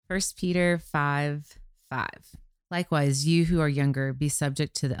1 Peter 5:5. Likewise, you who are younger, be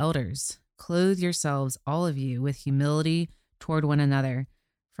subject to the elders. Clothe yourselves, all of you, with humility toward one another.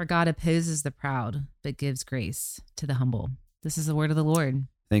 For God opposes the proud, but gives grace to the humble. This is the word of the Lord.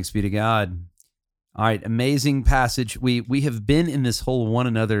 Thanks be to God. All right, amazing passage. We have been in this whole one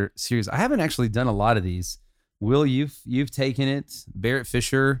another series. I haven't actually done a lot of these. Will, you've taken it. Barrett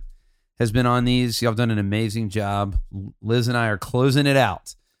Fisher has been on these. Y'all have done an amazing job. Liz and I are closing it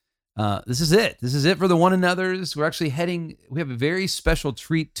out. This is it. This is it for the one another's. We're actually we have a very special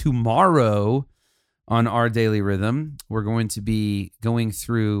treat tomorrow on Our Daily Rhythm. We're going to be going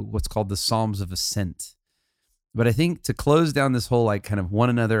through what's called the Psalms of Ascent. But I think to close down this whole kind of one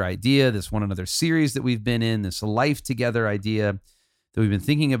another idea, this one another series that we've been in, this life together idea that we've been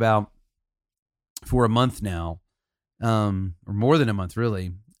thinking about for a month now, or more than a month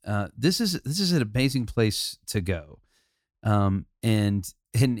really, this is an amazing place to go. And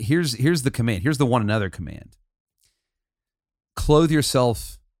here's the command. Here's the one another command. Clothe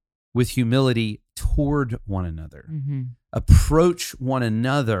yourself with humility toward one another. Mm-hmm. Approach one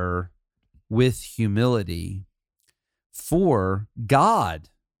another with humility, for God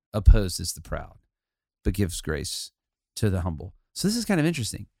opposes the proud, but gives grace to the humble. So this is kind of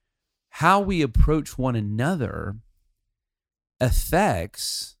interesting. How we approach one another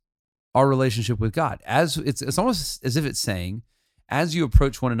affects our relationship with God. As it's almost as if it's saying, as you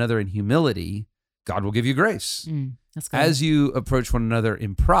approach one another in humility, God will give you grace. That's good. As you approach one another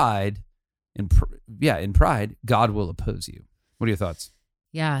in pride, God will oppose you. What are your thoughts?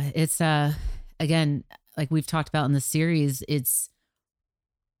 Yeah, it's again, like we've talked about in the series, it's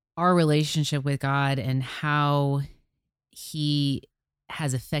our relationship with God and how He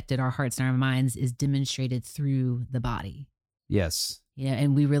has affected our hearts and our minds is demonstrated through the body. Yes.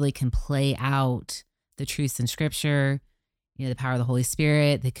 And we really can play out the truths in Scripture, the power of the Holy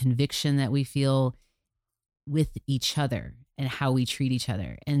Spirit, the conviction that we feel with each other and how we treat each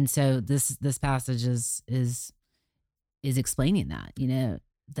other. And so this passage is explaining that,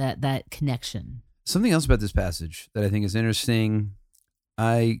 that connection. Something else about this passage that I think is interesting.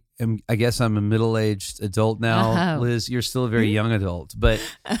 I guess I'm a middle-aged adult now. Oh. Liz, you're still a very young adult, but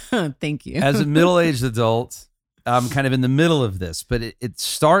thank you. As a middle-aged adult, I'm kind of in the middle of this, but it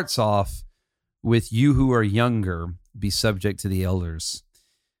starts off with you who are younger, be subject to the elders.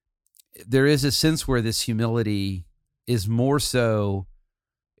 There is a sense where this humility is more so,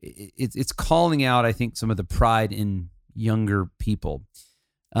 it's calling out, I think, some of the pride in younger people.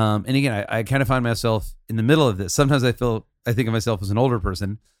 And again, I kind of find myself in the middle of this. Sometimes I think of myself as an older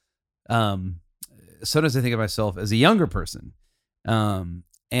person. Sometimes I think of myself as a younger person. And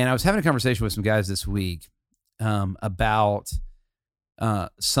I was having a conversation with some guys this week about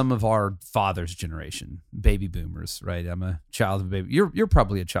some of our father's generation, baby boomers, right? I'm a child of a baby. You're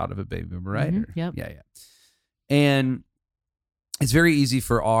probably a child of a baby boomer, right? Mm-hmm. Yep. Yeah. And it's very easy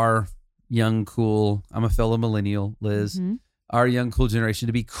for our young, cool, I'm a fellow millennial, Liz, mm-hmm. our young, cool generation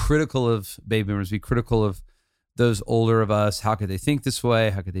to be critical of baby boomers, be critical of those older of us. How could they think this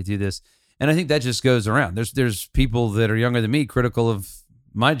way? How could they do this? And I think that just goes around. There's people that are younger than me critical of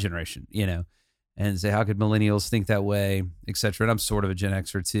my generation, and say, how could millennials think that way, et cetera. And I'm sort of a Gen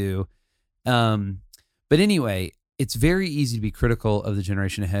Xer too. But anyway, it's very easy to be critical of the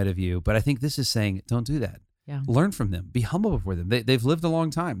generation ahead of you. But I think this is saying, don't do that. Yeah. Learn from them. Be humble before them. They've lived a long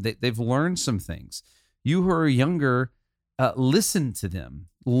time. They've learned some things. You who are younger, listen to them.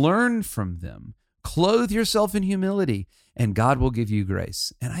 Learn from them. Clothe yourself in humility, and God will give you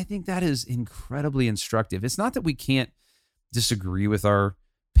grace. And I think that is incredibly instructive. It's not that we can't disagree with our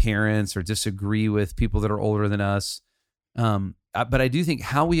parents or disagree with people that are older than us. But I do think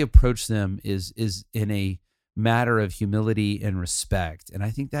how we approach them is in a matter of humility and respect. And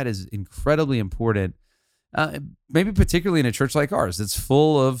I think that is incredibly important, maybe particularly in a church like ours that's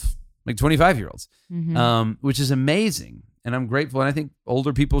full of like 25-year-olds, mm-hmm. Which is amazing. And I'm grateful. And I think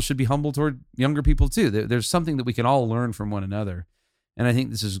older people should be humble toward younger people too. There's something that we can all learn from one another. And I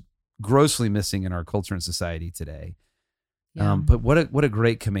think this is grossly missing in our culture and society today. Yeah. But what a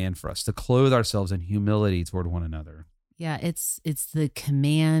great command for us to clothe ourselves in humility toward one another. Yeah, it's the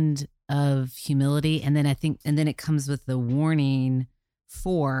command of humility, and then it comes with the warning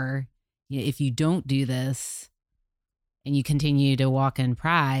for if you don't do this and you continue to walk in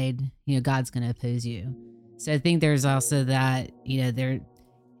pride, God's going to oppose you. So I think there's also that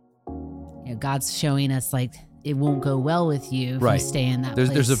God's showing us like it won't go well with you if you stay in that place.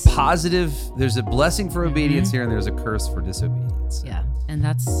 There's a blessing for obedience here, and there's a curse for disobedience. Yeah, and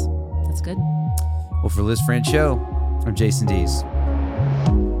that's good. Well, for Liz Franchot, I'm Jason Dees.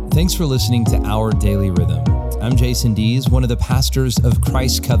 Thanks for listening to Our Daily Rhythm. I'm Jason Dees, one of the pastors of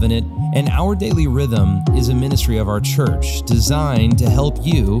Christ Covenant, and Our Daily Rhythm is a ministry of our church designed to help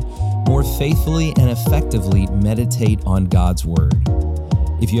you more faithfully and effectively meditate on God's Word.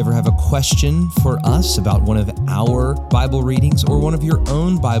 If you ever have a question for us about one of our Bible readings or one of your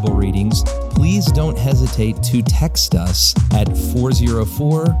own Bible readings, please don't hesitate to text us at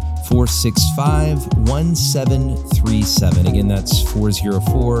 404-465-1737. Again, that's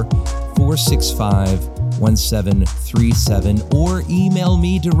 404-465-1737, or email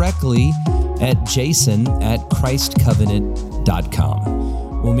me directly at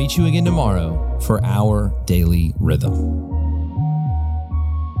jason@christcovenant.com. We'll meet you again tomorrow for Our Daily Rhythm.